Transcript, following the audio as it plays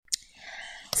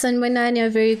Sanbanani, a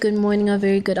very good morning, a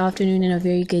very good afternoon, and a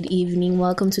very good evening.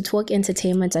 Welcome to Talk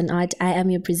Entertainment and Art. I am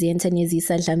your presenter,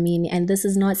 Nyezisa Dlamini, and this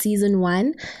is not season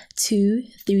 1, 2,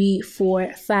 3,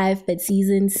 4, 5, but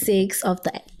season 6 of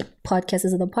the podcast. This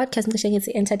is the podcast. It's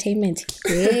entertainment.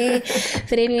 Yeah.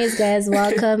 But anyways, guys,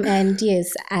 welcome. And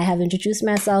yes, I have introduced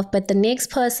myself, but the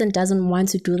next person doesn't want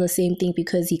to do the same thing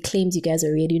because he claims you guys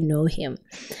already know him.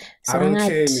 So I don't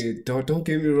claim it. Don't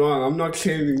get me wrong. I'm not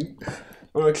claiming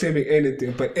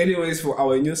anything. But anyways, for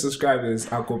our new subscribers,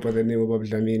 I'll go by the name of Babe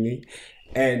Dlamini.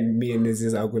 And me and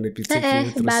Nizis are going to be taking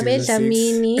you through Babe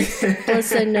Dlamini,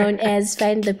 also known as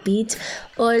Find the Beat,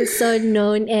 also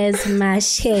known as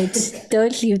Machete.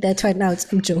 Don't leave that one out.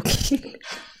 I'm joking.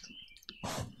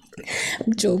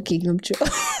 I'm joking. I'm joking.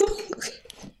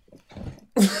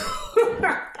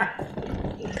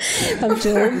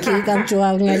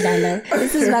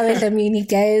 This is Babe Dlamini,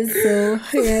 guys. So,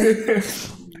 yeah.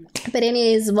 But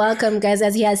anyways, welcome guys.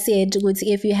 As he has said,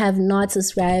 if you have not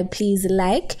subscribed, please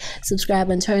like,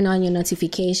 subscribe, and turn on your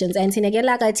notifications. And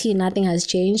nothing has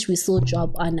changed. We still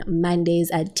drop on Mondays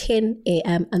at 10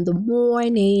 a.m. in the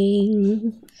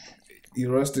morning.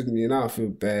 You roasted me, now I feel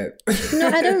bad. No,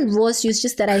 I don't roast you. It's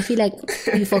just that I feel like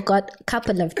you forgot a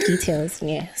couple of details.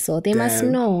 Yeah, so they must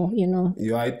know, you know.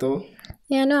 You alright though?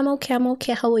 Yeah, no, I'm okay.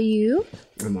 How are you?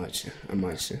 I'm out here.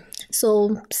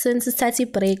 So, since the study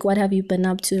break, what have you been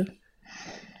up to?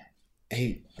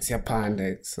 Hey, it's your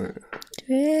panda.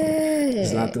 Hey.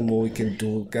 There's nothing more we can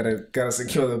do. Gotta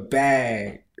secure the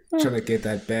bag. Trying to get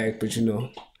that bag, but you know.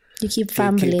 You keep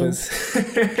fumbling.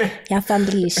 You're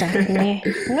fumbling.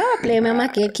 No, blame my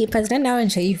gatekeepers. Now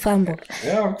you fumble.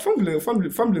 Yeah,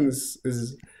 fumbling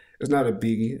is not a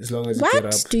biggie as long as you get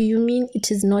up. What do you mean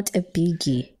it is not a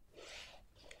biggie?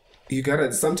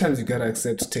 Sometimes you gotta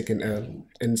accept to take an L,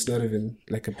 and it's not even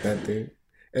like a bad thing.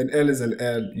 An L is an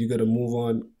L. You gotta move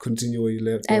on, continue where you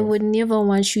left off. I would never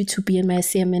want you to be in my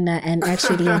seminar and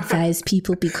actually advise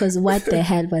people, because what the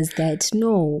hell was that?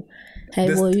 No.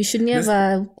 You should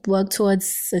never work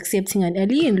towards accepting an L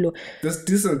in law. There's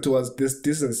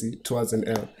decency towards an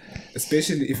L,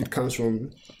 especially if it comes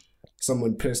from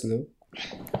someone personal.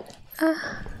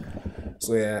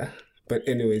 So yeah. But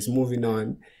anyways, moving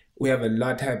on. We have a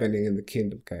lot happening in the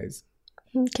kingdom, guys.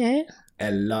 Okay.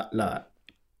 A lot.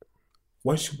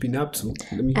 What you been up to?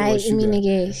 Let me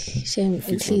hear shame,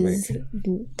 please.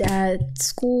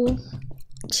 School,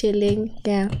 chilling,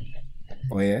 yeah.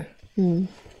 Oh yeah? You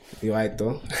right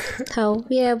though? How?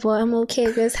 Yeah, but I'm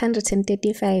okay. There's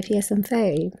 135. Yes, I'm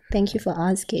fine. Thank you for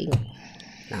asking.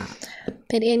 Nah.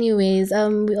 But anyways,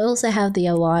 we also have the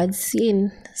awards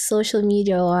in social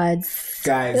media awards.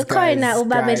 Guys,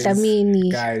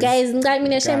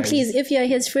 please, if you're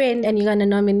his friend and you're gonna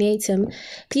nominate him,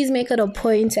 please make it a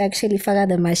point to actually follow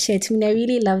the Machete. I mean, I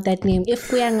really love that name.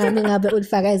 If we are would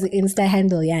follow his Insta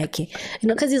handle, yeah, okay. You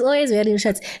know, because he's always wearing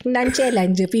shirts.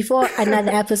 Before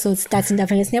another episode starts,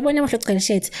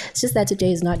 it's just that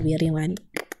today is not wearing one.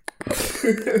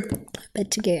 But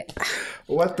to get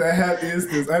what the hell is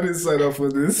this? I didn't sign up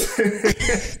for this.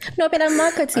 No, but I'm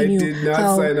marketing you. I did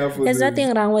not sign up for There's this.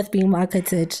 nothing wrong with being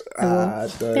marketed.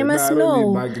 They must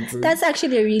know. That's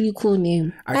actually a really cool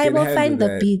name. I will find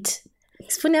the beat.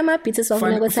 Funny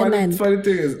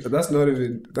thing is,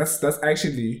 that's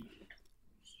actually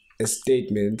a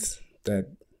statement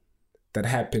that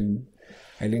happened.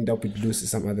 I linked up with Lucy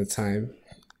some other time,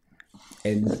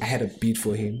 and I had a beat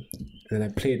for him, and then I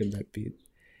played him that beat.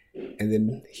 And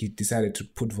then he decided to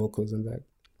put vocals on that.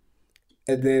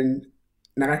 And then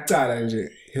he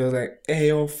was like, hey,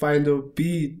 yo, find a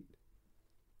beat.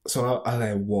 So I was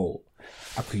like, whoa,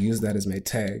 I could use that as my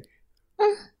tag.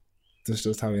 That's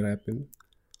just how it happened.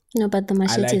 No, but the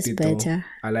Machete is better.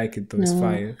 I like it though. It's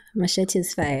fire. Machete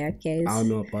is fire, guys. I don't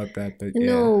know about that, but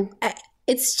no, yeah.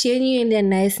 It's genuinely a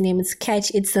nice name. It's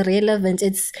catchy. It's relevant.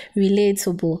 It's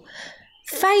relatable.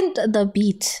 Find the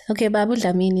beat. Okay, Babe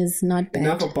Dlamini is not bad.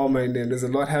 Enough about my name. There's a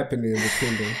lot happening in the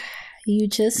kingdom. You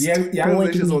just Young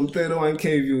Legends on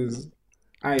 31k views.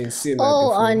 I ain't seen that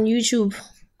before. On YouTube.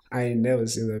 I ain't never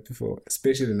seen that before,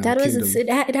 especially in our kingdom.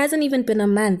 It hasn't even been a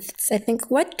month. I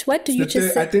think. What do you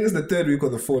just say? I think it's the 3rd week or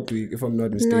the 4th week, if I'm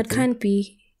not mistaken. No, it can't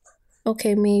be.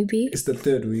 Okay, maybe. It's the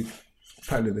 3rd week.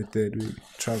 Probably the 3rd week.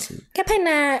 Trust me.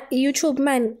 Kapena, YouTube,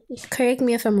 man, correct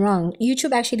me if I'm wrong.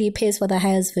 YouTube actually pays for the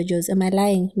highest videos. Am I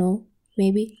lying? No?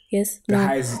 Maybe? Yes? The no.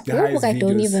 highest I videos.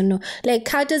 don't even know. Like,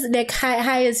 how does,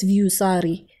 highest view,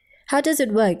 sorry. How does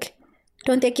it work?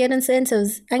 Don't they get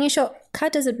incentives? I'm not sure. How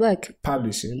does it work?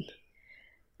 Publishing.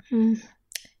 Publishing.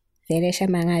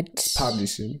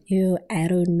 I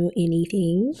don't know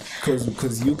anything.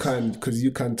 Because you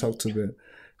can't talk to the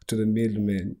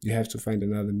middleman. You have to find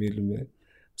another middleman.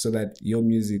 so that your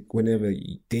music, whenever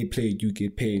they play it, you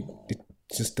get paid. It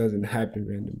just doesn't happen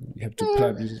randomly. You have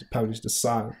to publish the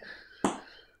song.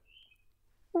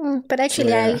 But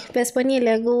actually, I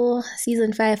Lego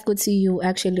season 5 could see you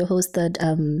actually hosted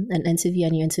an interview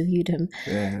and you interviewed him.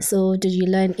 Yeah. So did you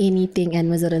learn anything and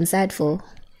was it insightful?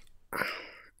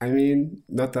 I mean,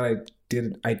 not that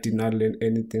I did not learn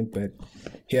anything, but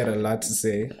he had a lot to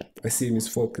say. I see him is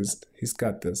focused. He's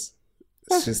got this.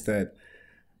 It's just that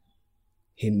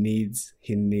he needs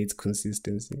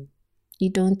consistency. You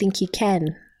don't think he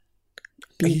can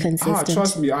be consistent?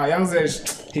 Trust me, Young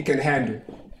Zesh, he can handle.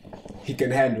 He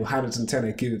can handle 110.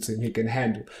 I give it to him. He can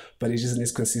handle, but he just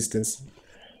needs consistency.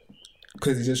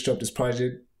 Because he just dropped his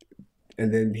project,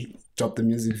 and then he dropped the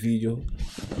music video,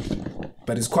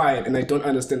 but it's quiet, and I don't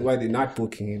understand why they're not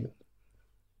booking him.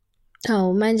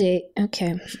 Oh, Manje,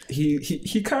 okay.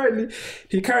 He currently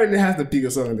has the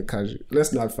biggest song in the country.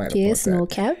 Let's not fight about that. Yes, no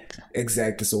cap.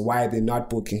 Exactly. So why are they not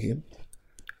booking him?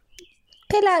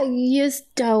 Pela,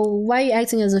 why are you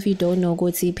acting as if you don't know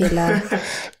Gotsi Pela?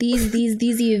 These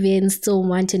events still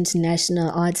want international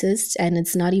artists, and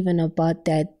it's not even about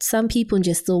that. Some people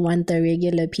just still want the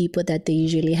regular people that they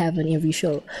usually have on every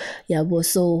show. Yeah, but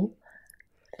so.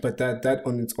 But that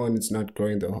on its own, it's not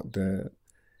growing the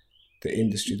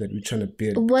industry that we're trying to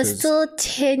build. We're still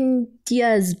 10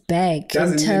 years back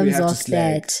in terms of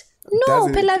that. No,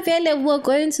 Pela Vele, we're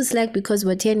going to slack because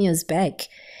we're 10 years back.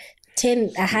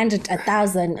 10, 100,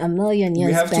 1,000, a million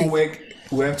years back.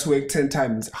 We have to work 10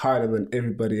 times harder than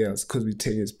everybody else because we're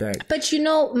 10 years back. But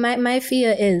my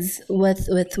fear is with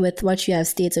what you have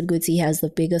stated, Guti has the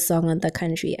biggest song in the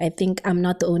country. I think I'm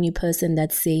not the only person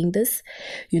that's saying this,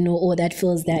 or that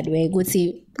feels that way.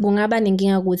 Guti, kungaba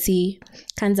nenkinga Guti,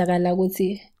 kanzakala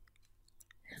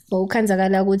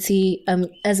Guti,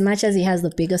 as much as he has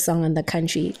the biggest song in the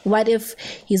country, what if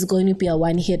he's going to be a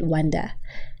one-hit wonder?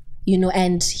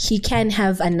 And he can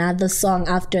have another song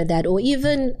after that, or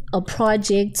even a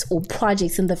project or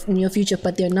projects in the near future,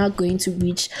 but they're not going to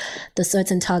reach the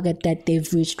certain target that they've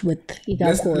reached with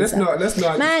let's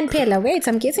not. Man, Pela, wait,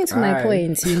 I'm getting to my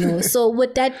point, So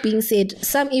with that being said,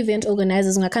 some event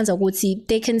organizers,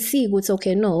 they can see what's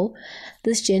okay, no,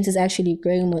 this gent is actually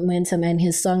growing momentum and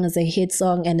his song is a hit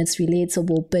song and it's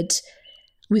relatable, but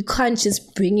we can't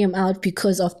just bring him out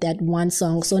because of that one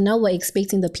song. So now we're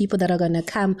expecting the people that are gonna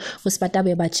come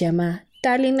Uspatabe Bachema.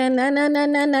 Darling, na na na na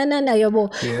na na na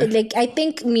yobo. Like I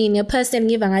think me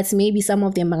personally maybe some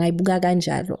of them bangayibuka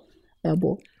kanjalo.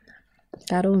 Yabo.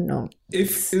 I don't know.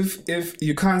 If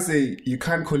you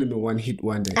can't call him a one-hit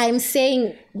wonder. I'm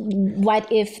saying,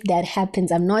 what if that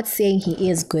happens? I'm not saying he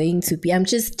is going to be. I'm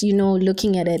just,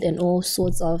 looking at it in all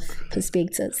sorts of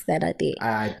perspectives that are there.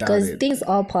 I doubt it. Because things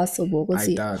are possible.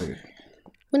 I doubt it.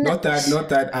 Not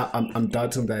that I'm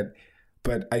doubting that,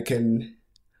 but I can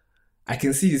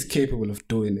see he's capable of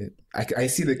doing it. I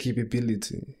see the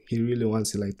capability. He really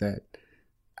wants it like that.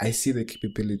 I see the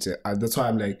capability. That's why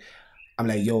I'm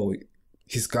like, yo,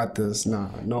 he's got this.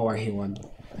 No one he won.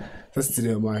 That's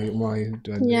the my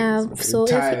yeah. So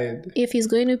if he's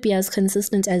going to be as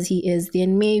consistent as he is,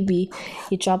 then maybe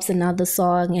he drops another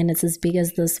song and it's as big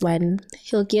as this one.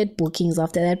 He'll get bookings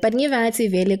after that. But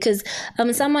because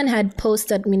someone had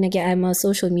posted. I'm a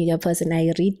social media person.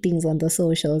 I read things on the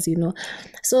socials,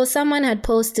 So someone had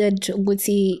posted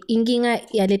Guti inginga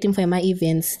yaletim for my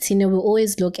events. We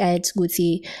always look at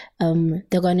Guti.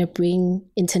 They're gonna bring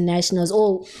internationals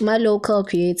or my local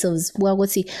creatives. Well,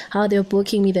 Guti, how they're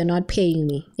booking me, they're not paying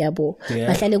me. Yabo.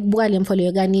 Yeah.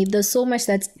 There's so much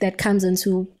that comes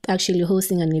into actually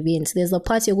hosting an event. There's a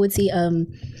part of Guti,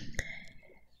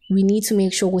 we need to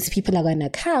make sure people are gonna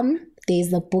come. There's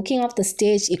the booking of the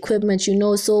stage equipment,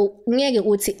 So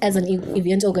as an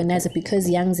event organizer, because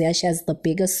Young Zesh has the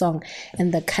biggest song in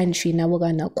the country, now we're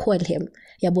gonna call him.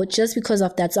 Yeah, but just because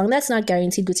of that song, that's not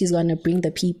guaranteed Guti's gonna bring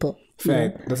the people.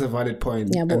 Fact. That's a valid point.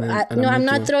 Yeah, but I'm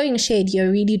not throwing shade. You're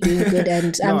really doing good,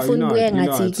 and I'm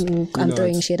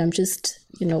throwing shade. I'm just,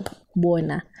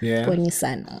 Bona. Yeah.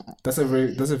 Bonisan. That's a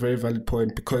very valid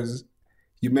point, because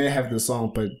you may have the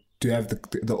song, but do you have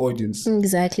the audience?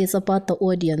 Exactly, it's about the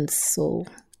audience. So,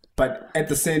 but at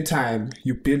the same time,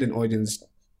 you build an audience.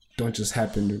 Don't just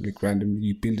happen like randomly.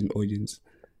 You build an audience.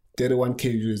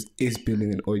 31K views is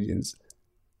building an audience.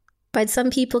 But some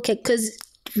people can, because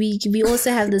we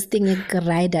also have this thing like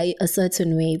ride a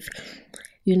certain wave,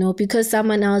 because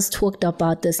someone else talked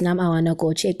about this. Now I wanna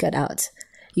go check it out.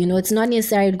 It's not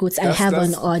necessarily good. I have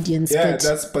an audience. Yeah,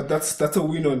 that's a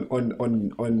win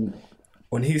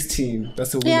on his team.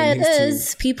 That's a win on his team. Yeah, it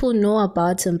is. People know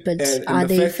about him, but are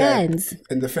they fans?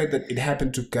 And the fact that it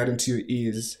happened to get into your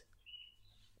ears,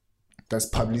 that's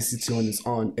publicity on its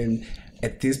own. And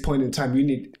at this point in time, you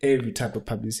need every type of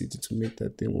publicity to make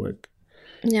that thing work.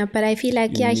 Yeah, but I feel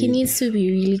like he needs to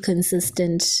be really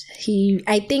consistent.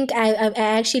 I think I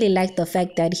actually like the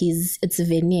fact that it's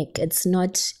Venic, it's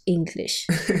not English.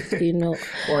 You know.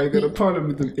 Well, you got a problem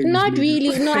with the English? Not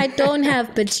really. No, I don't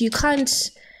have. But you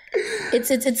can't.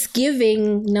 It's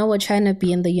giving. No, we're trying to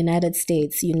be in the United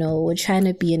States. You know, we're trying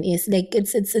to be in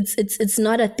it's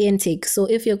not authentic. So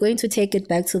if you're going to take it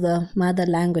back to the mother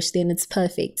language, then it's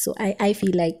perfect. So I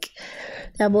feel like.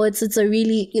 Yeah, but it's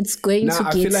going to get...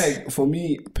 I feel like, for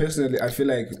me, personally, I feel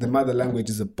like the mother language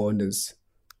is a bonus.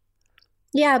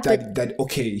 Yeah, that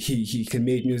okay, he can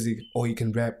make music, or he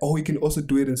can rap, or he can also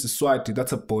do it in society.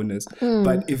 That's a bonus.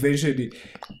 But eventually,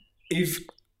 if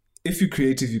you're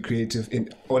creative, in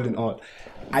all.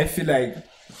 I feel like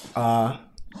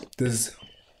there's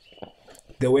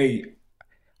the way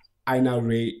I now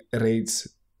rate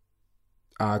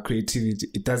creativity.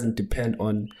 It doesn't depend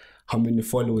on how many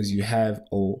followers you have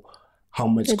or how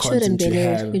much content you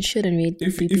have. It shouldn't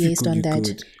be based on that.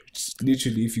 Good.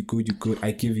 Literally, if you're good, you're good.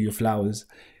 I give you flowers.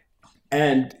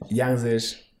 And Young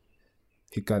Zesh,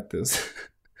 he got this.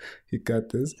 He got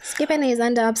this. Skipping is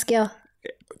under upscale.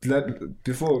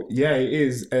 Before, yeah, he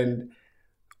is. And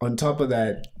on top of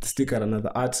that, still got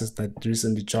another artist that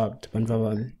recently dropped.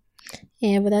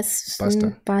 Yeah, but that's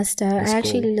Basta. I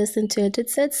actually listened to it.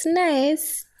 It's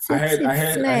nice. I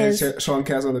had Sean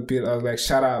Cass on the beat. I was like,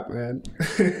 shut up, man.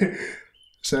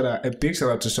 Shut up. A big shout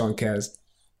out to Sean Cass.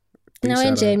 Now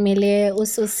nje mele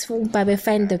ubabe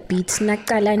find the beat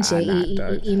naqala nje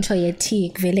intro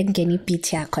yethi vele kungena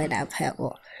ibeat yakho lapha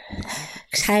yabo.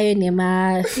 Chayo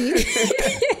nema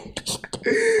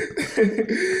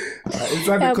it's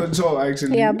under control,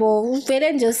 actually. Yeah, but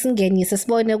vele nje singenise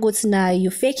sibone ukuthi now you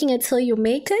faking it till you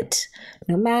make it.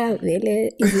 Noma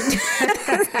vele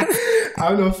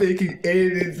I'm not faking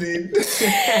anything.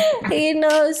 You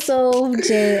know, so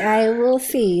Jay, I will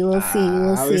see. We'll see.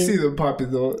 I will see the puppy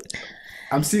though.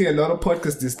 I'm seeing a lot of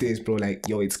podcasts these days, bro. Like,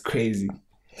 yo, it's crazy.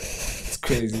 It's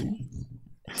crazy.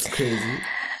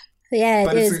 Yeah,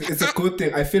 but it's a good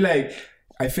thing. I feel like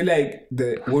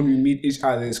when we meet each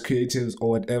other as creatives or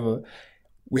whatever,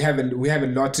 we have a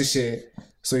lot to share.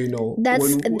 So, you know,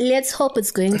 let's hope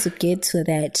it's going to get to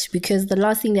that, because the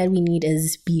last thing that we need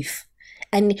is beef.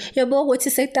 And what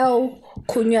you said now,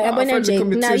 now you're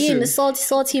in the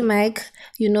salty mic,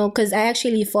 you know, because I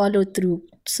actually followed through.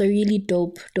 So really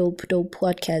dope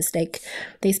podcast. Like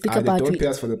they speak about. Don't pay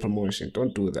us for the promotion.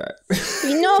 Don't do that.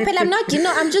 I'm not.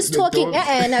 I'm just talking.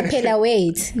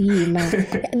 Wait.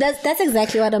 That's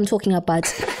exactly what I'm talking about.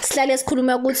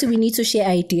 We need to share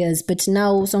ideas, but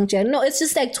now no, it's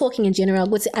just like talking in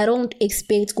general. I don't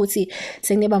expect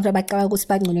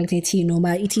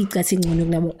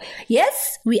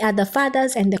yes, we are the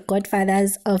fathers and the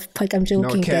godfathers of. I'm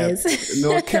joking, guys.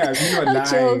 No cap. You're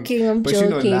not lying. I'm joking. You're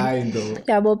not lying though.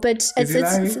 Yeah, but it's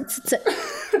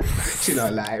she's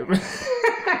not lying.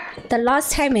 The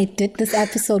last time I did this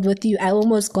episode with you, I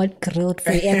almost got grilled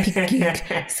for epic gig.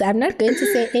 So I'm not going to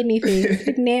say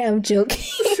anything. Nah, I'm joking.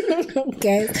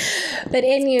 Okay. But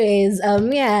anyways,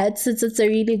 yeah, it's a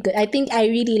really good. I think I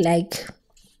really like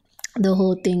the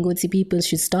whole thing. People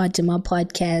should start my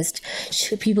podcast.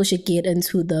 People should get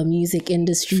into the music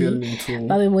industry. Filming too.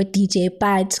 But with DJ,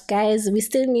 but guys, we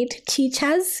still need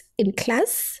teachers in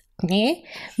class. Okay,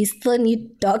 we still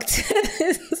need doctors.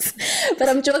 But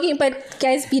I'm joking. But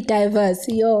guys, be diverse.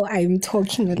 I'm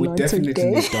talking a lot today. We definitely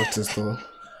need doctors, though.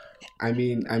 I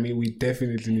mean, we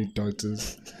definitely need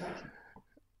doctors.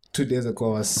 2 days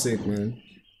ago, I was sick, man.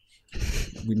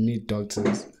 We need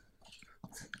doctors.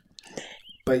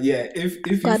 But yeah, if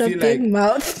you got feel a big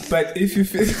mouth. But if you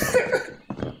feel,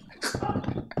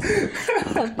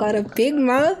 I've got a big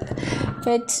mouth.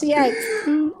 But yeah.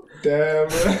 Damn.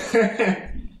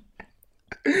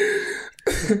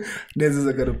 This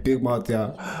got a big mouth,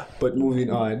 yeah. But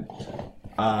moving on.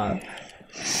 I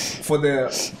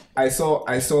saw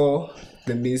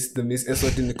the Miss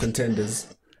Eswatini Contenders.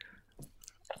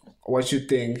 What you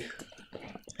think?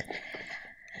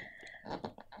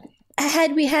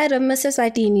 We had a Miss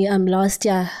Eswatini last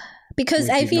year. Because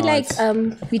I feel like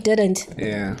we didn't.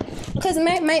 Yeah. Because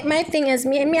my thing is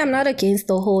me, I'm not against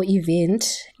the whole event,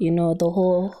 the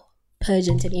whole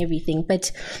pageant and everything,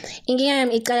 but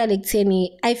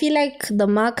I feel like the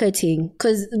marketing,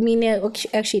 because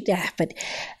actually, yeah, but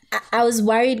I was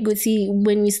worried, Guti,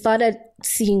 when we started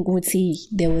seeing Guti,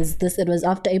 there was this, it was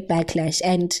after a backlash,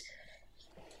 and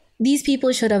these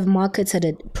people should have marketed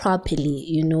it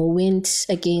properly, went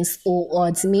against all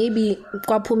odds. Maybe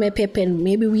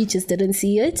we just didn't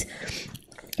see it.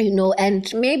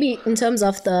 And maybe in terms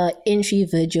of the entry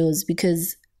videos,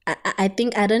 because I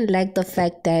think I didn't like the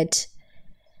fact that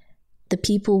the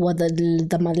people were the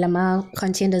Malama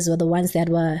contenders were the ones that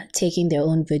were taking their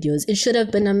own videos. It should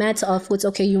have been a matter of,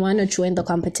 okay, you want to join the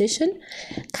competition?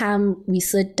 Come, we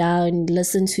sit down,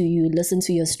 listen to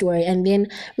your story, and then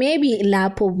maybe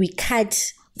lapo we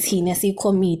cut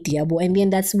comedy, and then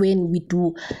that's when we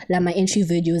do my entry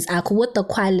videos with the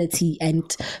quality,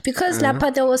 and because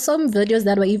there were some videos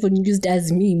that were even used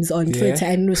as memes on Twitter,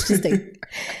 and it was just like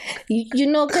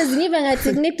because even I for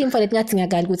it nothing I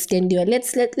could stand there. Let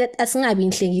us not be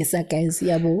guys.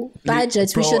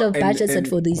 Budgets, we should have budgeted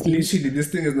for these things. Literally, this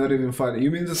thing is not even funny.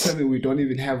 You mean to tell me we don't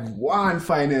even have one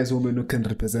finance woman who can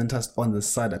represent us on the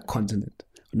SADC continent?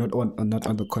 Not on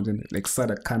the continent, like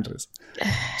SADC countries.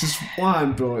 Just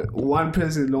one, bro. One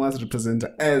person long as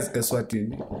representative as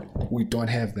Eswatini. We don't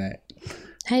have that.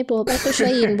 Hi, Bob. I could show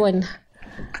you in one.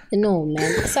 No,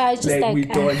 man. So I just we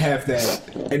don't have that,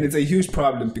 and it's a huge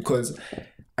problem because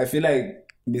I feel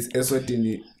like Miss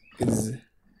Eswatini is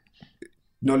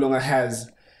no longer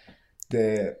has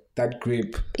that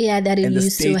grip. Yeah, that it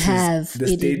used to have. That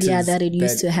it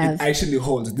used to have. It actually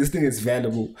holds. This thing is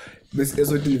valuable. This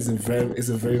Eswatini is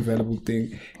a very valuable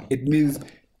thing. It means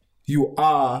you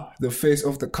are the face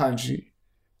of the country.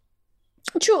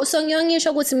 True. So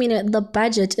the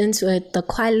budget into it, the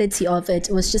quality of it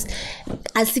was just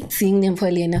as seeing them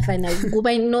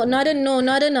not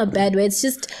in a bad way. It's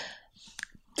just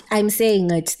I'm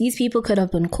saying it. These people could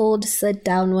have been called, sit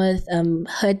down with,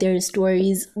 heard their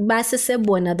stories.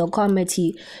 The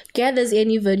committee gathers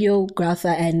any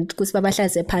videographer and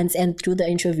do the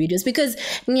intro videos, because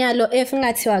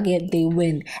if they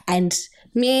win, and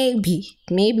maybe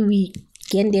we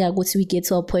get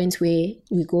to a point where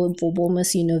we go for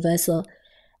almost universal.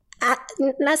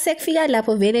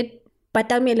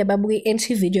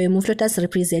 Entry video and move to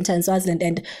represent in Swaziland,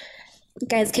 and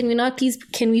guys, can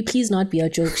we please not be a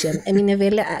joke, Shem? I mean,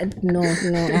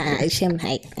 Shem,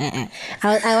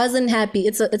 I wasn't happy.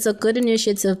 It's a good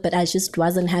initiative, but I just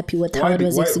wasn't happy with how it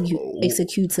was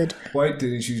executed. Why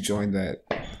didn't you join that?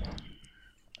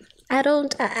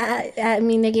 I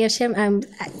mean, like, Shem,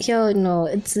 it's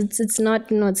not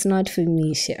for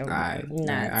me, Shem. I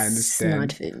understand. It's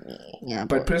not for me. Yeah,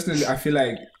 but personally, I feel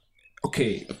like,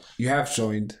 okay, you have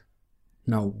joined.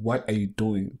 Now, what are you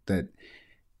doing that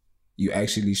you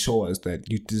actually show us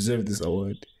that you deserve this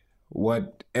award?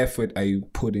 What effort are you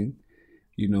putting?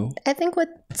 I think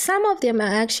some of them are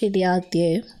actually out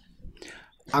there.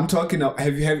 I'm talking about, I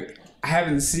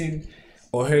haven't seen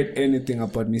or heard anything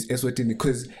about Miss Eswatini,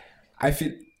 because I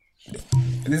feel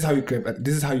this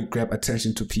is how you grab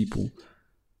attention to people.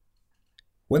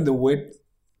 When the word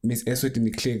Miss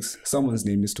Eswatini clicks, someone's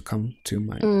name needs to come to your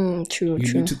mind. True.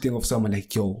 You need to think of someone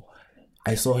like, yo,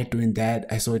 I saw her doing that.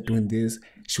 I saw her doing this.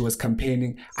 She was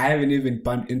campaigning. I haven't even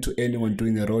bumped into anyone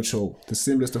doing a roadshow. The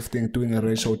simplest of things, doing a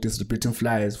roadshow, distributing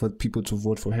flyers for people to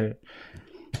vote for her.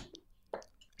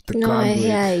 I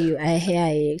hear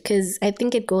you. Because I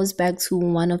think it goes back to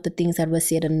one of the things that was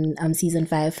said in season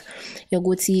 5.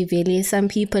 Some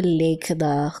people lack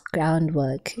the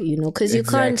groundwork, because you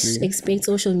can't expect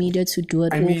social media to do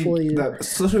it all for you.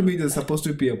 Social media is supposed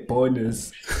to be a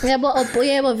bonus.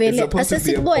 It's supposed to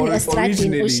be a bonus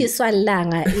originally.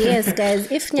 Yes, guys,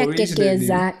 if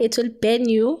it will ban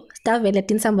you.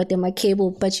 Somebody my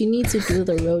cable, but you need to do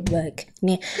the road work.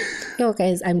 Yo,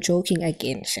 guys, I'm joking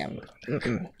again, Shem.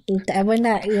 But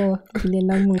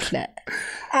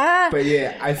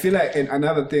yeah, I feel like, and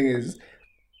another thing is,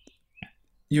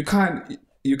 you can't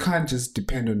just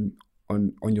depend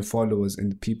on your followers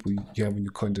and the people you have in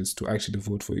your contest to actually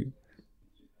vote for you.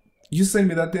 You send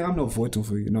me that thing, I'm not voting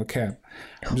for you, no cap.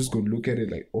 I'm just going to look at it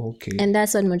like, okay. And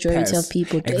that's what majority of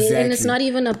people do. Exactly. And it's not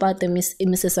even about the Mrs.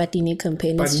 Swatini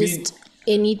campaign. It's just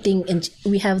anything. And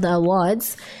we have the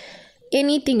awards.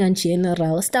 Anything in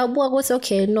general. Starbuck was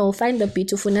okay. No, find the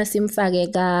beautiful Nasim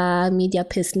media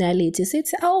personalities.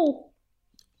 It's, wow.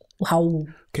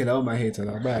 Okay, that was my hater.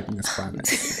 That was in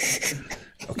Spanish.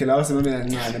 Okay, that was something I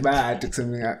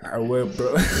wear,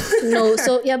 bro. No,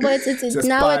 so yeah, but it's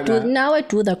now I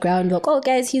do the groundwork. Oh,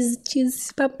 guys, he's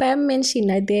Papa mentioned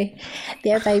that they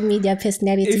have a media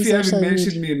personality. If you haven't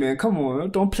mentioned me, man, come on,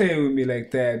 don't play with me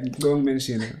like that. Don't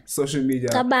mention social media.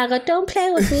 Don't play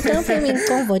with me. Don't play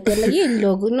with me. You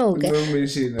logo, no. Don't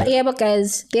mention that. Yeah, but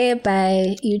guys, they're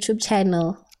by YouTube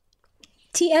channel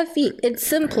TFE. It's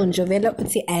simple. Jovela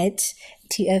it's at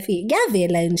TFE.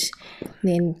 Gavela nje.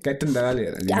 Then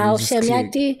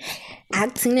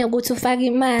acting ukuthi ufake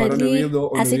imali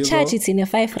asicharge it in a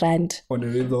R5. On the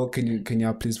real though, can you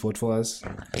please vote for us?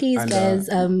 Please, guys.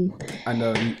 And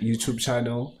YouTube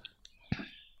channel.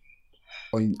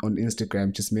 on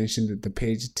Instagram, just mention the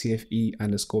page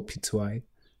TFE_P2I.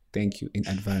 Thank you in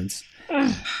advance.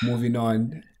 Moving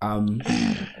on.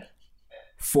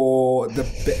 For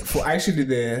actually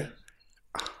the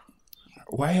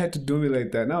why you had to do me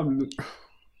like that? Now I'm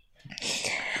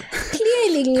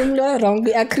clearly you're not wrong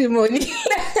with acrimony.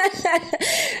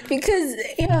 Because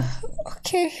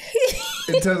okay.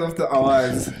 In terms of the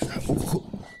awards,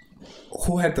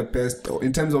 who had the best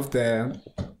in terms of the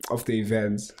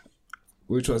events?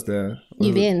 Which was the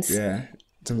events? In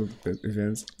terms of the best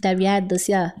events that we had this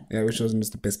year. Yeah, which was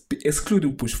the best,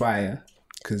 excluding Bushfire,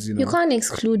 because you can't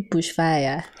exclude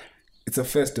Bushfire. It's a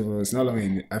festival. It's no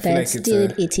longer. I feel like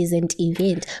it is an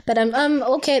event. But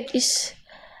okay.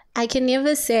 I can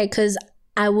never say, because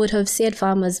I would have said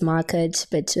farmers market,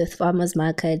 but with farmers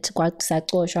market, about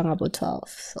 12.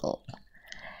 So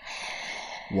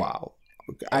wow,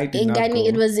 I did not go.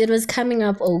 It was coming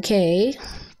up okay.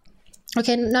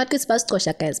 Okay, not good bus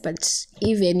guys, but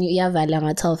even you have at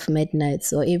 12 midnight,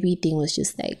 so everything was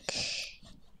just like,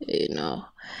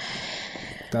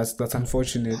 That's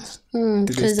unfortunate.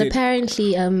 Because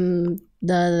apparently,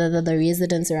 the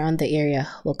residents around the area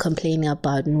were complaining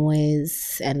about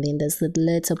noise, and then there's the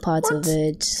later part of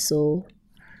it. So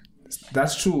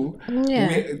that's true.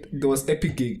 Yeah, there was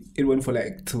epic gig. It went for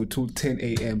like till 10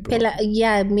 a.m. Bro.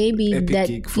 Maybe epic that.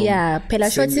 Gig Yeah, Pela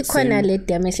shoti kona let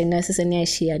them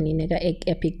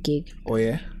epic gig. Oh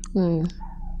yeah.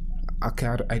 Okay,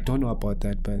 I don't know about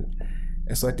that, but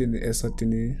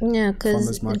Eswatini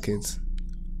farmers markets.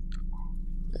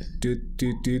 Do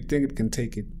you think it can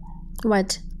take it?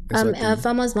 What?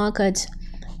 Farmers market.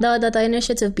 The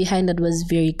initiative behind it was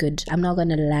very good. I'm not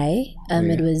gonna lie.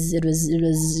 It was.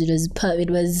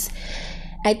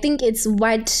 I think it's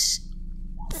what,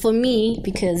 for me,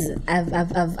 because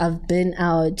I've been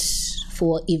out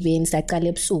for events like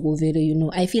Calypso,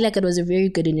 I feel like it was a very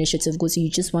good initiative because you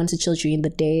just want to chill during the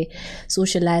day,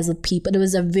 socialize with people. It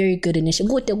was a very good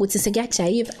initiative. It was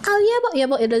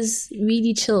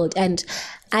really chilled, and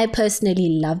I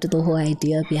personally loved the whole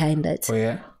idea behind it. Oh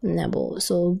yeah?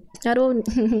 So I don't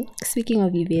speaking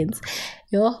of events,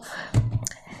 it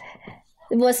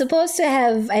was supposed to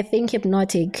have, I think,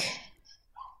 Hypnotic.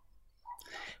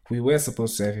 We were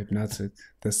supposed to have Hypnotic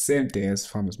the same day as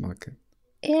Farmers Market.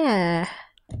 Yeah.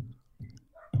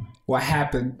 What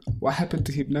happened? What happened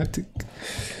to Hypnotic?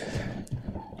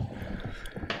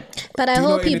 But I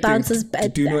hope he bounces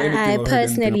back. I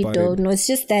personally don't know. It's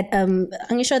just that I'm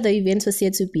sure the event was here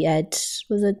to be at,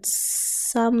 was it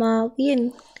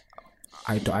Summerfield,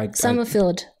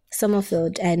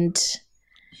 and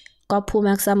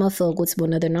Kapumak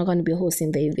Summerfield, they're not going to be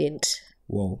hosting the event.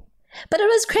 Whoa. But it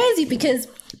was crazy because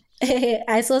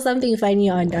I saw something funny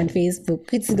on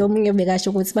Facebook. It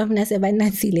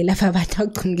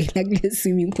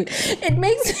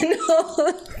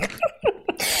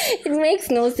makes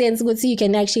no sense. So you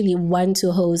can actually want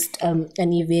to host an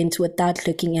event without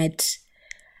looking at,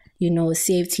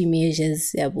 safety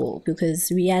measures.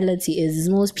 Because reality is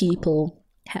most people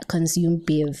consume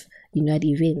bev, at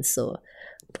events. So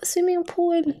swimming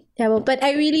pool. But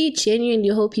I really genuinely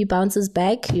hope he bounces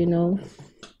back.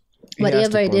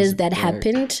 Whatever it is that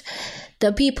happened,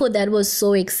 the people that were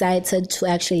so excited to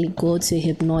actually go to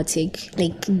Hypnotic,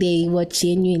 like they were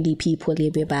genuinely people.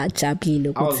 I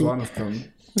was one of them.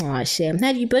 Oh shame.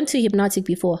 Have you been to Hypnotic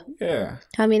before? Yeah.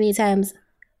 How many times?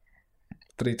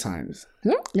 3 times.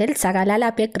 Little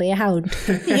Sagalala pe Greyhound.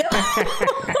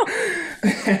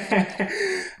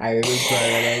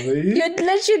 You'd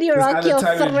literally rock your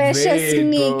freshest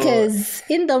sneakers.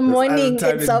 In the morning,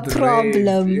 it's a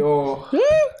problem.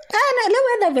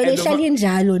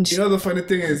 The funny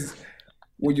thing is,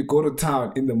 when you go to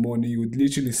town in the morning, you would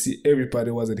literally see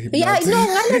everybody was at Hypnotic. Yeah, no,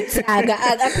 it's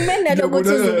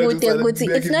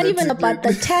not even about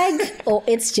the tag, or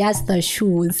it's just the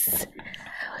shoes.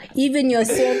 Even your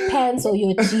sweatpants or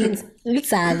your jeans. But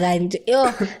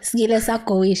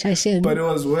it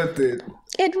was worth it.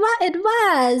 It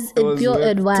was.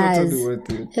 Totally worth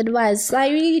it. It was. So I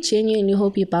really genuinely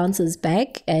hope he bounces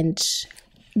back and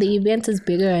the event is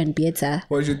bigger and better.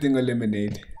 What do you think of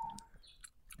Lemonade?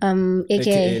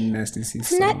 AKA Nasty C.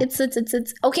 It's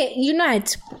okay. You know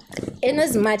what? In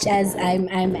as much as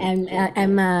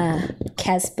I'm a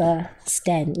Casper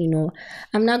stan,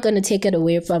 I'm not gonna take it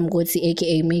away from Gotsi.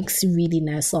 AKA makes really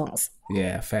nice songs.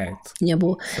 Yeah, fact.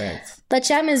 Yabo. Fact. The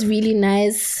charm is really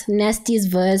nice. Nasty's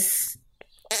verse.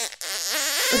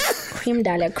 Cream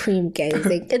dollar cream, guys.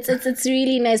 Like it's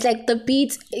really nice. Like the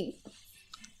beat.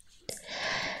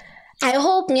 I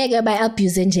hope ngeke by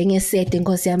abuse njengesetting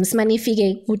because yami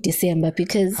simanifike ku-December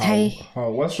because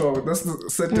what's wrong? That's the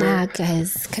setting.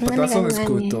 Guys, but that song is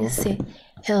good though.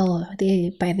 Oh,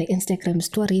 there by the Instagram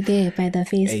story, there by the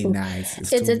Facebook.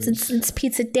 Nice. It's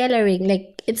pizza tailoring.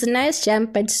 Like, it's a nice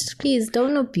jump, but please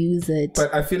don't abuse it.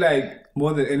 But I feel like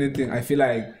more than anything, I feel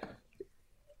like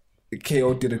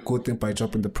KO did a good thing by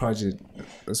dropping the project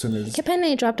as soon as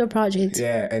Japan dropped a project.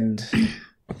 Yeah, and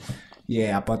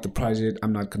about the project,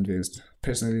 I'm not convinced.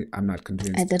 Personally, I'm not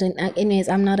convinced. I didn't. Anyways,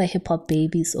 I'm not a hip hop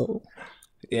baby, so.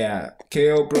 Yeah,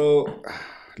 KO, bro,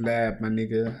 lab, my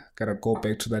nigga, gotta go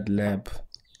back to that lab,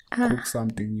 cook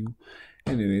something new.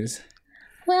 Anyways,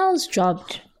 what else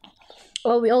dropped?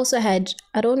 Oh, we also had.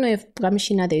 I don't know if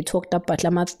Bramshina they talked about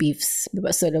Lama beefs,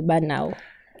 but now.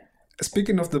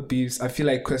 Speaking of the beefs, I feel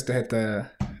like Questa had the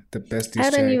best diss I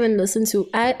didn't track. even listen to.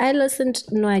 I listened.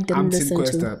 No, I didn't listen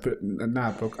Questa, to.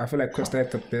 Nah, bro. I feel like Questa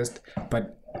had the best,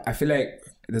 but I feel like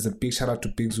there's a big shout out to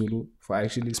Big Zulu for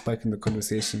actually sparking the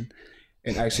conversation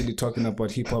and actually talking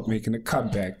about hip hop making a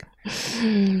comeback.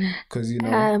 Because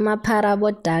I'm a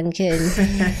parabot Duncan.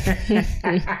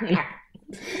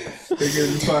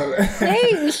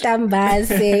 Hey,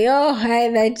 Mhlambase. Oh, hi,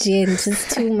 that gent.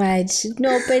 It's too much.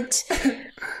 No, but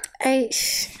I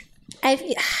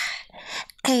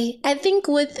think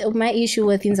with my issue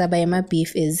with Inzabayama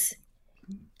beef is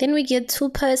then we get too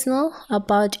personal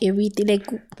about everything. Like,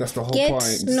 that's the whole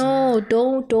point. No,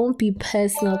 don't be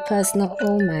personal.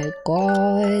 Oh my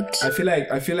god. I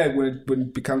feel like when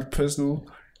it becomes personal,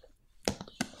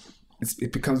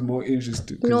 it becomes more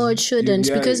interesting. No, it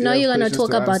shouldn't, because now you're gonna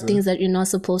talk about things that you're not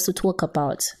supposed to talk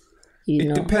about.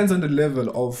 It depends on the level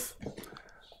of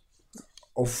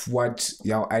what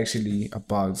you're actually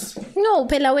about. No,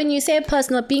 Pella, when you say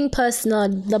personal, being personal,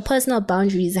 the personal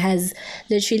boundaries has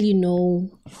literally no,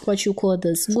 what you call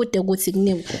this, no,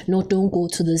 don't go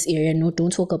to this area, no,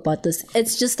 don't talk about this.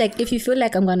 It's just like, if you feel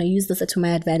like I'm going to use this to my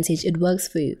advantage, it works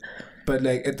for you. But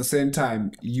like at the same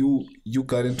time, you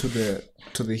got into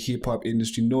the hip hop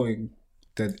industry knowing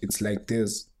that it's like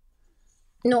this.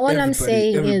 No, all I'm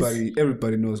saying is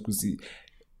everybody knows, Guzi.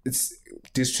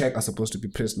 This track are supposed to be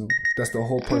personal. That's the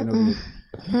whole point of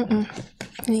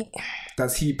it.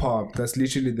 That's hip hop. That's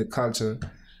literally the culture.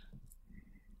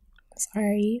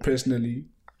 Sorry. Personally,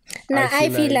 now I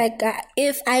feel like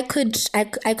if I could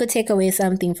take away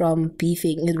something from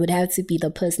beefing, it would have to be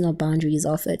the personal boundaries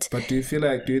of it. But do you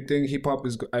think hip hop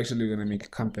is actually gonna make a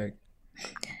comeback?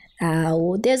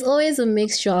 There's always a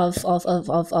mixture of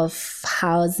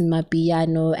house and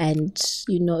mapiano, and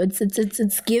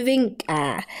it's giving.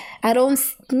 I don't.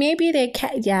 Maybe they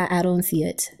can. Yeah, I don't see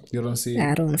it. You don't see it?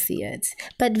 I don't see it.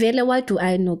 But Vele, what do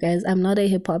I know, guys? I'm not a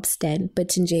hip hop stan,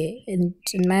 but in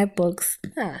my books,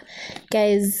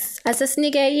 guys, as a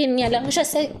sneaker in yala,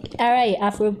 just say alright,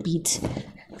 Afrobeat.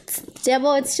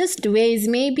 It's just ways.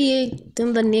 Maybe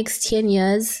in the next 10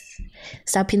 years.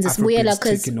 Taking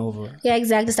over. Yeah,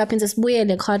 exactly. Like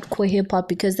hardcore hip hop,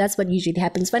 because that's what usually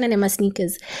happens. When I my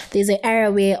sneakers, there's an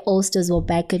era where Ulsters were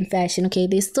back in fashion. Okay,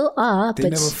 they still are, they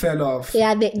but never fell off.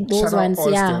 Yeah, those ones.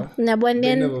 Yeah,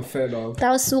 they never fell off.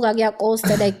 That was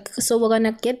Ulster. Like, so we're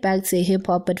gonna get back to hip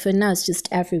hop, but for now it's just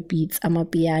Afrobeats,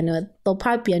 amapiano. There'll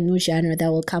probably be a new genre that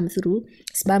will come through.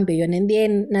 And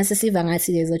then there's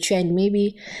a trend.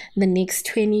 Maybe the next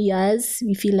 20 years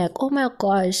we feel like, oh my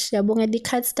gosh, for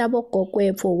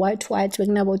white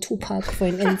about Tupac, for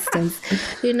an instance.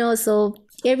 So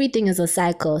everything is a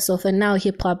cycle. So for now,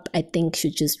 hip hop, I think,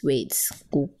 should just wait.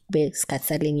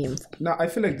 Now I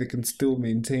feel like they can still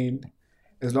maintain,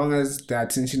 as long as the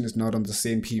attention is not on the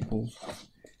same people.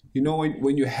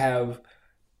 When you have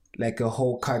like a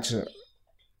whole culture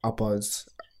about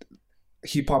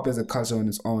hip hop as a culture on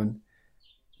its own,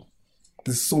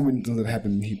 there's so many things that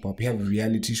happen in hip hop. You have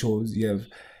reality shows, you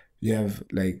have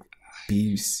like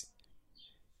beefs,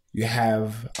 you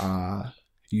have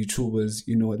YouTubers,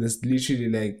 there's literally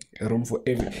like a room for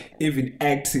even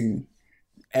acting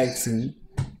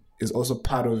is also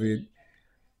part of it,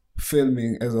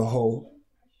 filming as a whole.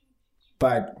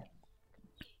 But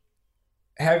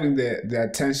having the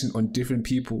attention on different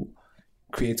people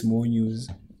creates more news,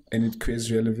 and it creates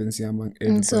relevancy among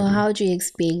everybody. So how do you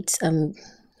expect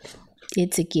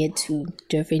it to get to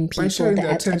different people? The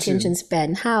attention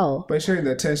span. How? By sharing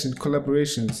the attention,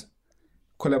 collaborations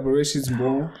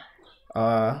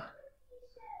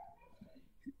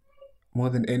more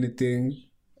than anything,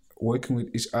 working with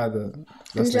each other.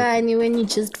 And when you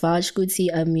just vouch good,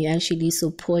 you actually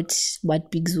support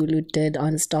what Big Zulu did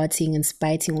on starting and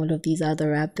spiting all of these other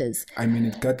rappers. I mean,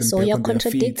 it got them so back you're on their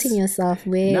feet. contradicting yourself.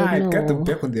 It got them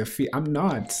back on their feet. I'm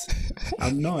not.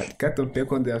 Got them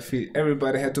back on their feet.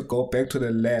 Everybody had to go back to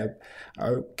the lab,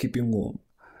 keeping warm.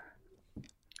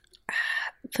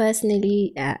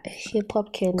 personally, hip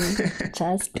hop can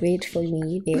just wait for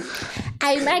me there.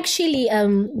 I'm actually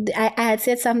I had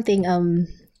said something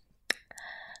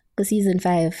for season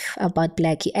 5 about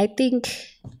Blackie. I think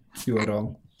you were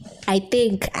wrong.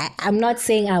 I'm not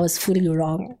saying I was fully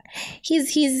wrong.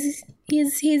 He's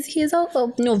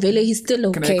no, Vele, he's still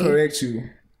okay. Can I correct you?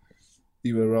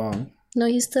 You were wrong. No,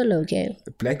 he's still okay.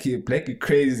 Blackie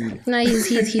crazy. No,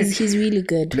 he's really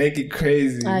good. Blackie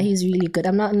crazy. He's really good.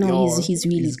 I'm not. No, Yo, he's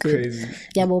really good. Crazy.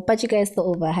 Yeah, but you guys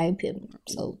still overhype him.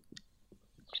 So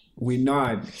we're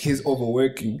not. He's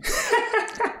overworking.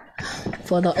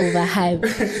 For the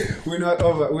overhype. we're not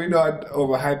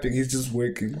overhyping. He's just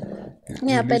working.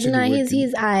 Yeah, but no,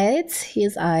 he's alright.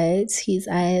 He's alright.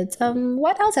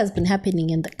 What else has been happening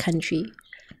in the country?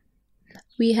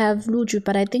 We have Luju,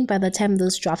 but I think by the time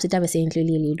this drops, it was saying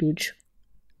clearly Luju.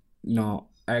 No,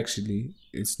 actually,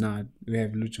 it's not. We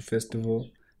have Luju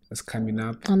Festival that's coming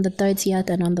up on the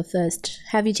 30th and on the 1st.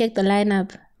 Have you checked the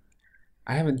lineup?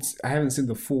 I haven't seen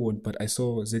the full one, but I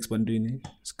saw Zix Bandwini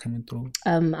is coming through.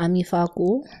 Ami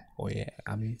Faku. Oh yeah,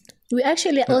 Ami. We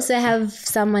actually also have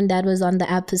someone that was on the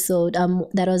episode.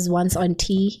 That was once on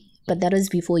T. But that was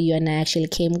before you and I actually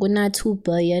came. Guna 2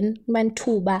 billion. Man,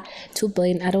 2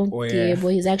 billion. I don't care, but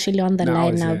he's actually on the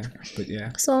lineup. But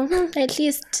yeah. So, at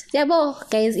least, yeah,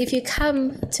 but guys, if you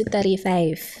come to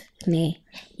 35, you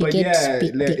but get yeah,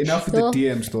 big. Enough with the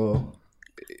DMs though.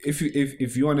 If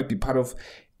you want to be part of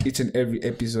each and every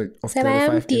episode of 35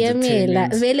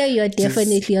 Entertainment, Vele, you're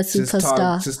definitely a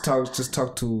superstar. Just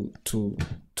talk to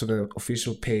the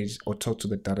official page or talk to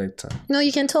the director. No,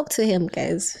 you can talk to him,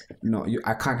 guys. No,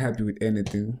 I can't help you with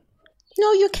anything.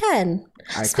 No, you can.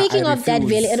 Speaking of that,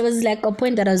 Vele, it was like a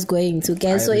point that I was going to,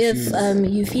 guys. So if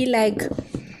you feel like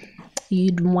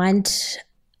you'd want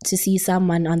to see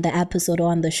someone on the episode or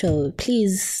on the show,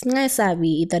 please,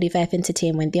 Sabi 35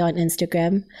 Entertainment, they're on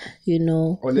Instagram, you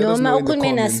know. Or let us know in the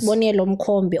comments.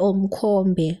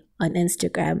 On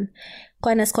Instagram.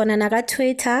 Khona naga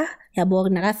Twitter, yabo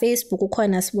naga Facebook,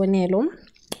 ukhona sibonelo.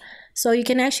 So you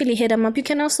can actually hit them up. You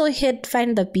can also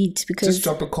find the beat because just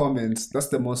drop a comment. That's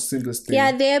the most simplest thing.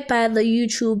 Yeah, there by the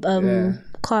YouTube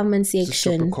comment section. Just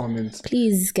drop a comment.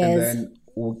 Please, guys. And then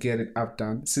we'll get it up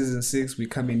done. Season 6, we're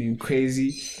coming in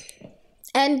crazy.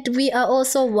 And we are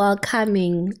also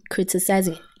welcoming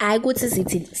criticizing. I go to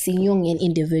sing young and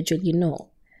individual, you know.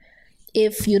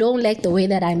 If you don't like the way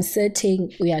that I'm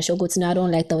sitting, I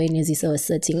don't like the way Nezisa was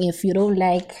sitting. If you don't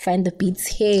find the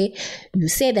beats hair, you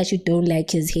say that you don't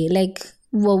like his hair. Like,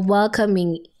 we're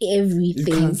welcoming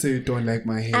everything. You can't say you don't like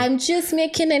my hair. I'm just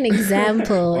making an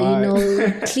example, you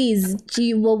know. Please,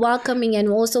 we're welcoming and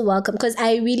we're also welcome. Because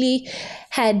I really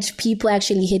had people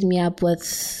actually hit me up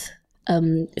with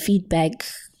feedback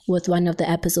with one of the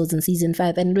episodes in season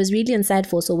 5. And it was really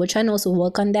insightful. So we're trying to also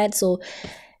work on that. So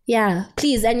yeah,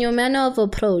 please, and your manner of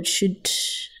approach should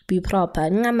be proper.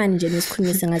 Guys,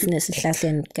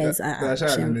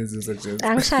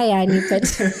 angshayani, but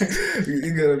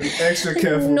you gotta be extra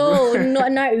careful. No,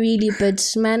 not really,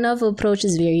 but manner of approach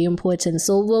is very important.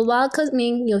 So we're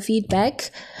welcoming your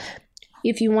feedback.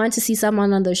 If you want to see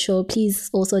someone on the show, please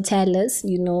also tell us,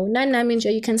 you know.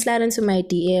 You can slide into my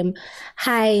DM.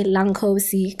 Hi,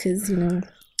 Lankosi, because, you know.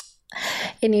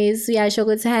 Anyways, yeah,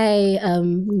 hi.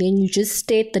 Then you just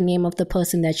state the name of the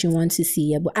person that you want to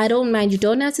see. But I don't mind. You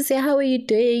don't have to say, how are you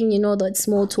doing? You know, that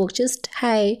small talk. Just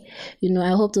hi. You know, I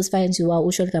hope those finds you are.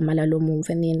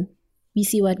 And then we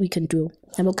see what we can do.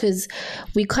 And because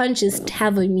we can't just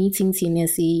have a meeting team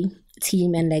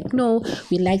and no,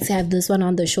 we'd like to have this one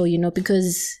on the show, you know,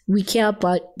 because we care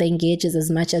about the engagers as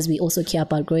much as we also care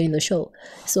about growing the show.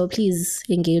 So please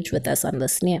engage with us on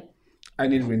this. Yeah. I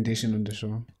need rendition on the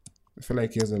show. I feel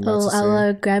like he has a lot to say.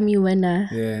 Our Grammy winner.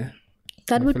 Yeah.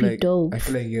 That would be dope. I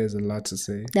feel like he has a lot to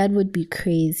say. That would be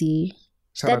crazy.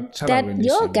 Shout out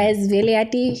yo, guys, really, I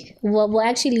think we're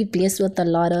actually blessed with a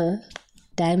lot of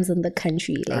dimes in the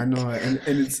country. I know, and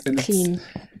it's clean.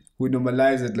 We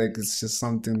normalize it like it's just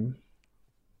something.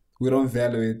 We don't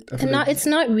value it. It's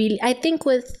not really. I think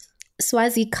with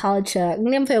Swazi culture,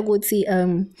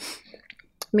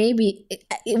 maybe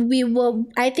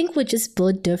I think we're just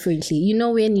built differently. You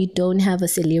know, when you don't have a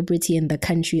celebrity in the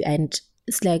country and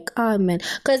it's like, oh man,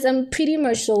 because I'm pretty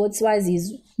much sure what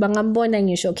Swazi's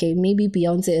okay, maybe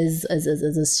Beyonce is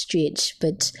a stretch,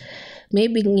 but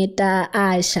maybe ngita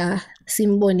Asha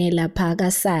Simbonela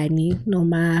Pagasani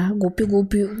Noma Gopi.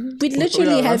 We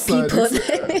literally have people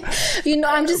you know,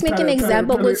 I'm just making an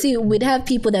example, but see, we'd have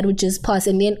people that would just pass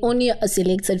and then only a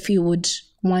selected few would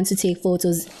want to take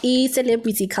photos.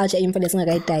 Celebrity culture influence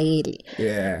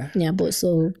yeah, but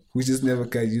so we just never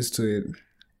get used to it.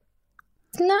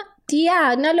 Not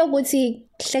yeah, nalokuthi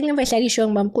hlenge behlalisho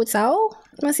ngibamkutsa awu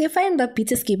mase find the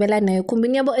beat isigibela nayo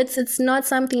kumbini yabo it's not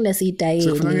something lesiyidayile.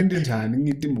 So funa ngento njani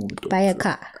ngithi imoto. Buy a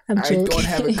car. I'm joking. I don't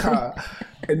have a car.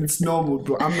 And it's normal,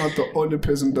 bro. I'm not the only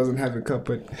person who doesn't have a car,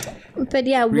 but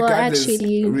yeah, well,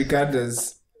 actually,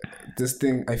 regardless, this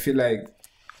thing, I feel like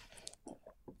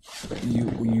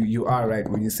you are right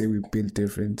when you say we build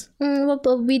different.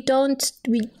 But we don't.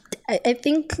 I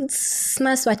think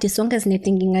Maswati song has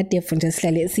nothing different. Just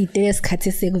like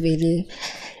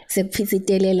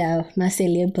my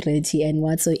celebrity and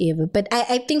whatsoever. But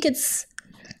I think it's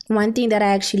one thing that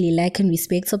I actually like and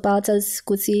respect about us.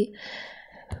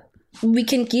 We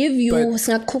can give you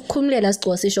singakukhumlela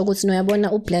sicosisho ukuthi no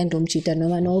yabona ublind umchita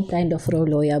noma no blind of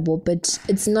rolo yabo, but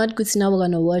it's not good now we're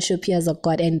going to worship you as a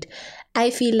god, and I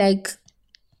feel like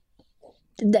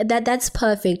that's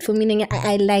perfect for me.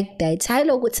 I like that.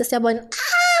 Hello ukuthi siyabona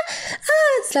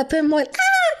slap him more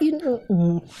you know.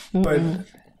 But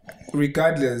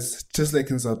regardless, just like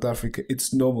in South Africa,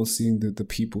 it's normal seeing the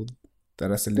people that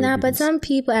are celebrities. Nah, but some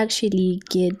people actually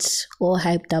get all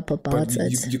hyped up about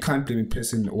it. You can't blame a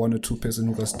person, one or two person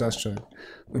who got starstruck.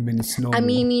 I mean, it's normal. I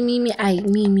mean, I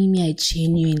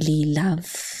genuinely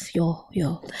love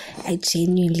I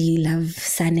genuinely love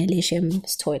Sanele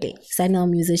Shem's story. Sanel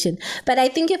musician. But I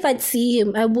think if I'd see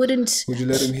him, I wouldn't. Would you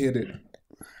let him hear it?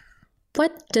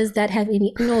 What does that have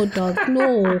any? No, dog.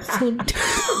 No. It's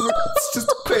just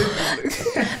crazy.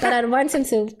 But I'd want him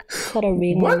to put a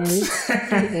ring on it.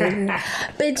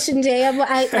 But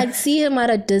I'd see him at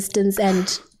a distance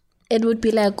and it would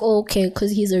be like, oh, okay,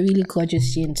 because he's a really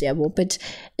gorgeous Njabo. But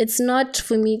it's not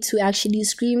for me to actually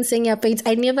scream, sing your faints.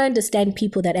 I never understand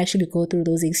people that actually go through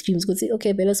those extremes. Go say,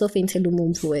 okay, better so faint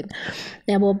for it.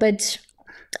 But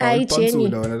I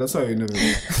genuinely. That's why you never.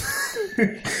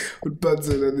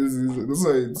 That's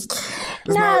why it's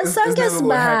never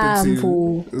what happened to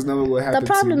you. It's never what happened. The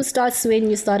problem starts when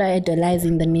you start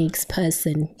idolizing the next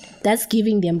person. That's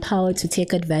giving them power to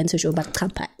take advantage of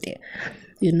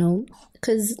you know.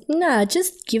 Because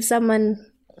just give someone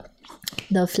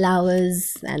the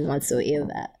flowers and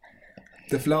whatsoever.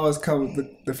 The flowers come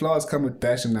with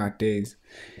passion nowadays.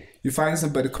 You find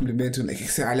somebody complimenting, like,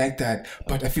 say, I like that,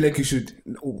 but I feel like you should.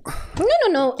 No.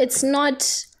 It's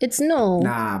not. It's no.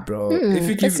 Nah, bro. If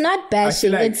you give, it's not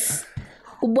bashing. Like, it's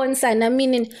one sign. I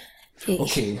mean,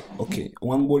 okay.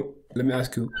 One word. Let me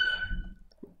ask you.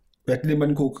 Can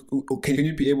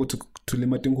you be able to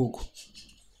limit cook?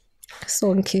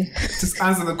 Sonke. Just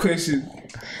answer the question.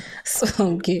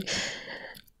 Sonke.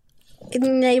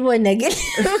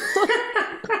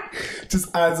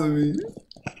 Just answer me.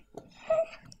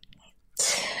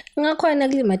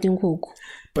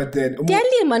 But then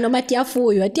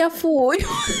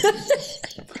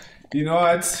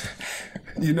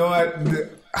you know what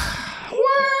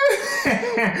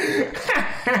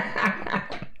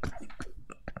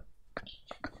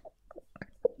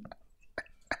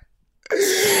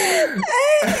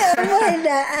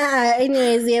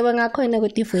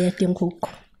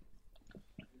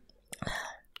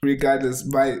regardless,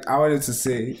 I wanted to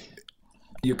say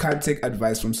you can't take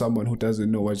advice from someone who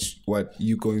doesn't know what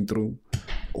you're going through,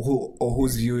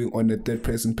 who's viewing on a third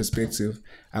person perspective.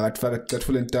 What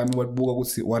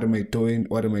am I doing?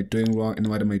 What am I doing wrong? And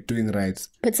what am I doing right?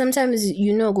 But sometimes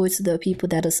go to the people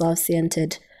that are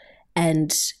self-centered,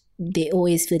 and they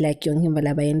always feel like young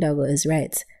Himbalabayendago is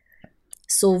right.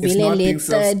 So really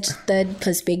third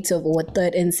perspective or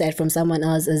third insight from someone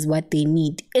else is what they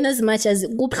need. In as much as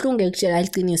give. But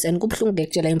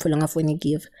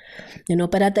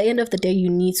at the end of the day, you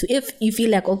need to, if you feel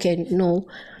like, okay, no,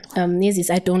 Nezis,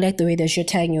 I don't like the way that you're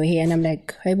tying your hair, and I'm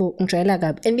like,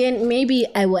 and then maybe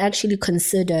I will actually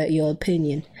consider your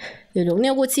opinion. No,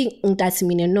 now that's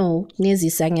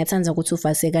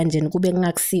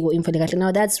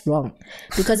wrong,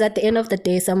 because at the end of the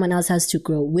day, someone else has to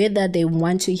grow, whether they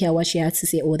want to hear what she has to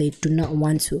say or they do not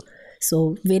want to.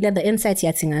 So whether the insight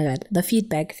the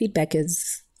feedback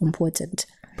is important.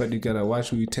 But you gotta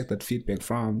watch who you take that feedback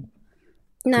from.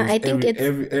 No, I think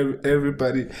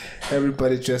everybody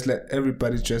just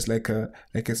like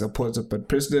a supporter, but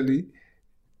personally,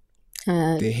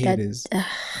 they haters.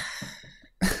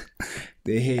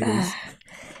 They haters.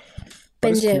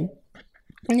 Benje, cool.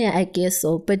 Yeah, I guess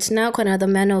so. But now, the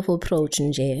manner of approach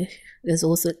is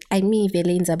also. I mean,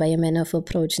 Velenza by a manner of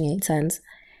approach, times.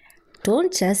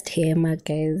 Don't just hammer,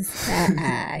 guys.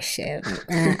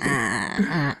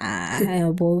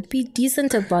 Be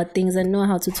decent about things and know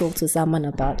how to talk to someone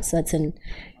about a certain,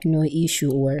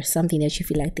 issue or something that you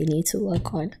feel like they need to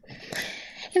work on.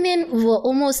 And then we're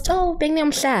almost bang them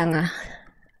shanga.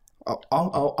 I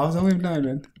was on him now,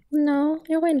 man. No,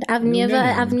 I went. I've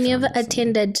never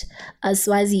attended a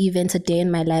Swazi event a day in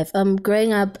my life.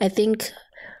 Growing up, I think,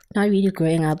 not really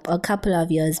growing up, a couple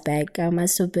of years back, I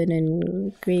must have been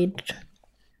in grade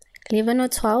 11 or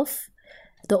 12.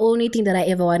 The only thing that I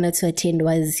ever wanted to attend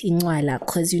was Inwala,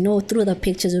 because through the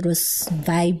pictures it was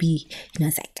vibey.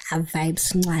 It's like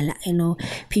vibes Inwala.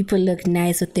 People look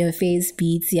nice with their face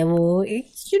beats.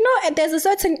 And there's a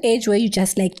certain age where you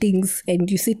just like things and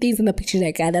you see things in the picture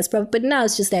like that's probably. But now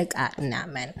it's just like nah,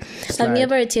 man. I've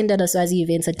never attended a Swazi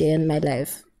event a day in my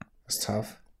life. It's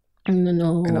tough.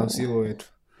 No. And I'll see it.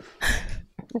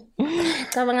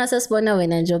 Cabanga sasibona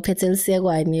wena nje ophethe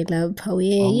lisekwane lapha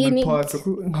yini ngiphatha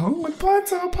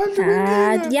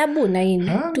ngaphandle kuyabuna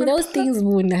yini do those things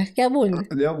buna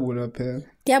kuyabuna phela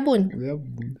kuyabuna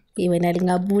wena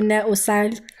lingabuna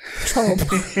usal chop.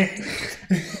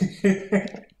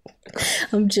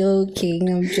 I'm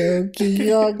joking.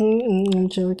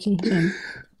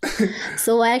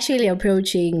 So we're actually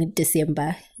approaching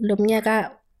December.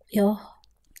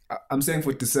 I'm saying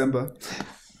for December,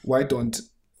 why don't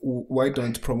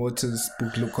promoters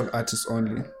book local artists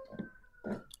only?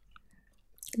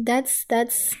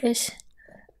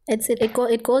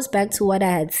 It goes back to what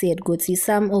I had said, Guti.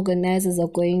 Some organizers are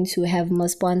going to have more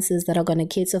sponsors that are going to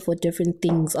cater for different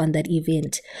things on that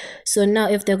event. So now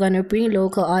if they're going to bring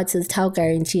local artists, how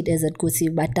guaranteed is it, Guti,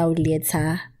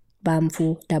 batawletha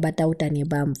bamfu dabatawutane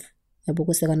bamfu?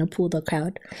 Because they're going to pull the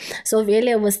crowd. So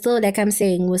really, we're still, like I'm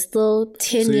saying, we're still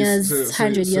 10 years,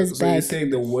 100 years back. So you're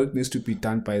saying the work needs to be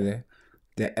done by the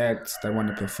acts that want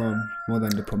to perform more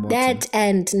than the promoters? That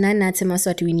and Nanatima,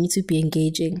 we need to be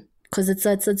engaging. Because it's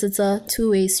a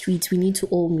two-way street. We need to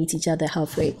all meet each other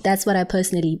halfway. That's what I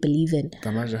personally believe in.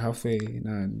 Halfway?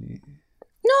 No,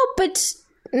 but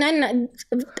I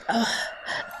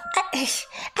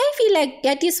feel like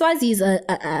these Swazis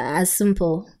are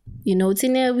simple.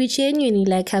 We genuinely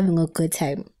like having a good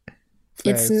time.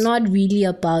 It's not really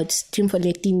about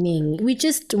timpoleting. We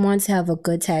just want to have a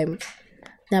good time.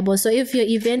 So if your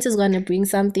event is going to bring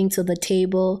something to the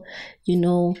table,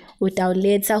 without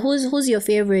later, who's your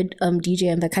favorite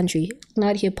DJ in the country?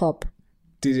 Not hip hop.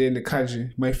 DJ in the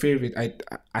country, my favorite. I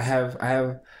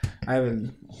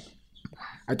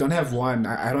don't have one.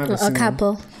 I don't have a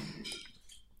couple.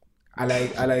 I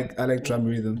like drum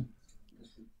rhythm.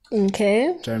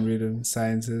 Okay. Drum rhythm,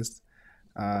 Scientist,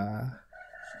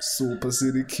 Super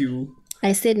City Q.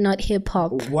 I said not hip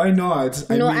hop. Why not? He's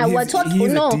a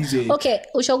DJ. Okay,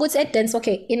 ushokuthi at dance.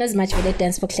 Okay, in as much with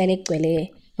dance for klele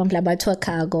gwele.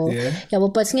 Cargo. Yeah,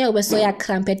 but ngeke bese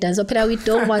uyacramp at dance. Phela we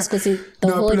don't want to see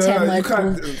the whole time.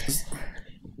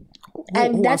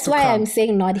 And that's why I'm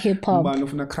saying not hip hop.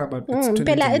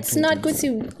 It's not good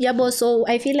to so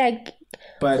I feel like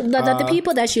the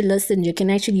people that you listen, you can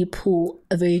actually pull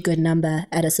a very good number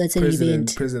at a certain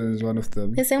event. President is one of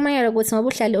them. Behind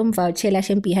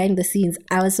the scenes.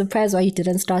 I was surprised why you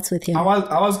didn't start with him. I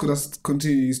was gonna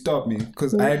continue. You stopped me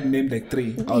because I had named like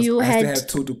 3. I still had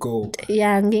 2 to go.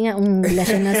 Yeah, I'm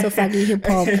so fucking hip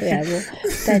hop.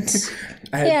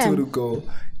 I had 2 to go,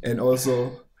 and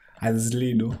also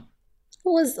Azlino.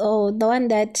 Who was the one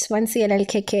that once year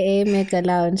KKA Mega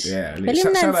Lounge? Yeah,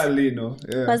 shout out Lino.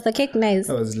 Yeah. Was the cake nice?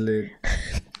 That was lit.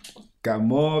 Got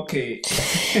more cake.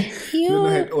 Lino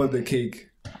had all the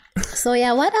cake. So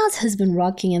yeah, what else has been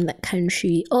rocking in the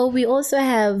country? Oh, we also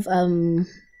have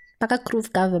Baka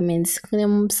Groove Governments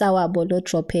Sawabolo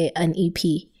drop an EP.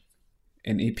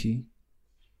 An EP?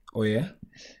 Oh yeah?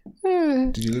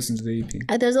 Did you listen to the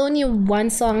EP? There's only one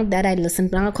song that I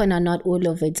listened, but not all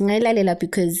of it.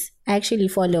 Because I actually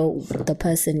follow the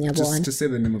person. Just to say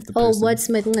the name of the person. Oh,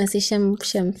 Wordsmith.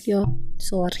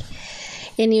 Sorry.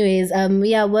 Anyways,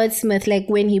 Wordsmith, like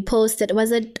when he posted,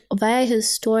 was it via his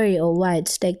story or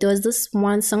what? Like there was this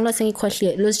one song, not singing quickly.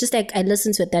 It was just like I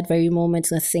listened to it that very moment,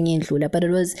 singing Lula, but it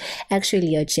was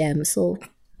actually a gem. So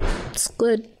it's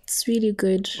good. It's really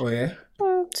good. Oh yeah?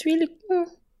 It's really good.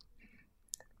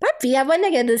 But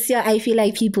this year, I feel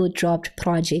like people dropped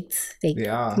projects. Like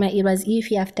it was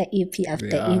EP after EP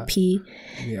after EP.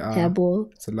 Yeah.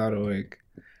 It's a lot of work.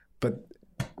 But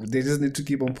they just need to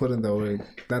keep on putting the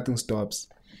work. Nothing stops.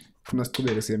 But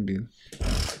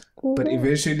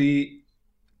eventually,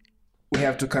 we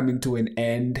have to come into an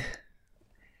end.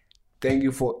 Thank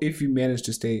you if you managed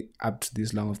to stay up to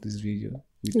this long of this video.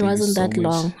 It wasn't that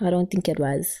long. I don't think it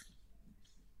was.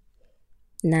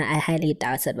 Nah, I highly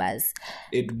doubt it was.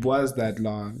 It was that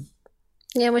long.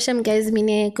 Yeah, guys,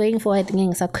 going forward,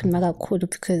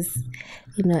 because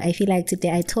You know, I feel like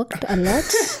today I talked a lot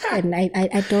and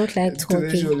I don't like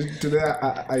talking. Today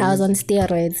I was on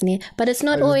steroids, ne? But it's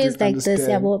not always like this.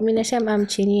 Yeah, but I'm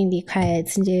genuinely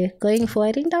quiet. Going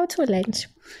forward, to lunch.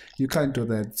 You can't do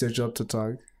that. It's your job to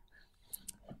talk.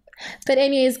 But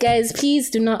anyways, guys,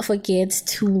 please do not forget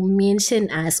to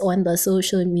mention us on the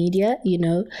social media, you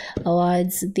know,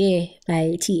 awards there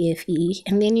by TFE.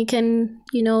 And then you can,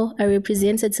 you know, a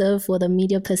representative for the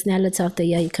media personality of the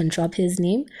year, you can drop his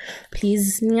name.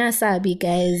 Please, Ngasabi,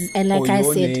 guys. And like I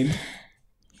said,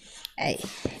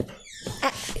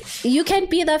 you can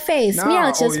be the face. Me,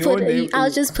 I'll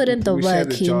just put in the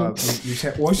work, you know.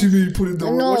 What you mean put in the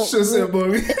work? No. What you say about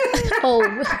me?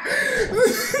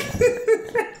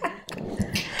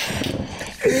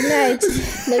 Right.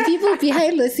 The people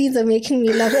behind the scenes are making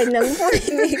me laugh and I'm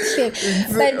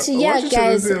but yeah,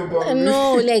 guys,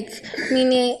 no, like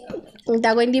meaning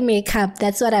the makeup.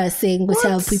 That's what I was saying. But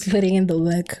I'll be putting in the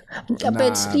work.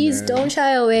 But please don't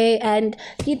shy away. And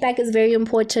feedback is very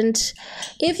important.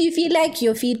 If you feel like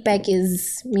your feedback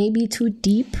is maybe too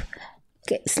deep,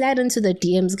 slide into the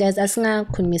DMs, guys. Asnga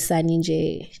kunmisani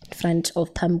nje front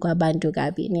of pamkwa bantu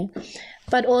gabi.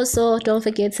 But also, don't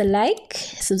forget to like,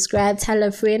 subscribe, tell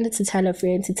a friend, to tell a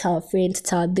friend, to tell a friend, to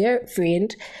tell their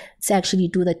friend to actually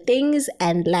do the things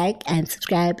and like and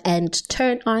subscribe and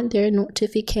turn on their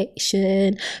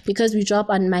notification because we drop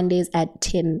on Mondays at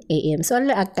 10 a.m. So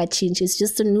it's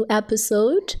just a new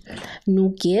episode,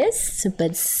 new guests,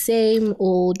 but same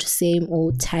old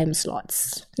time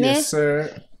slots. Yes,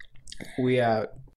 sir. We out.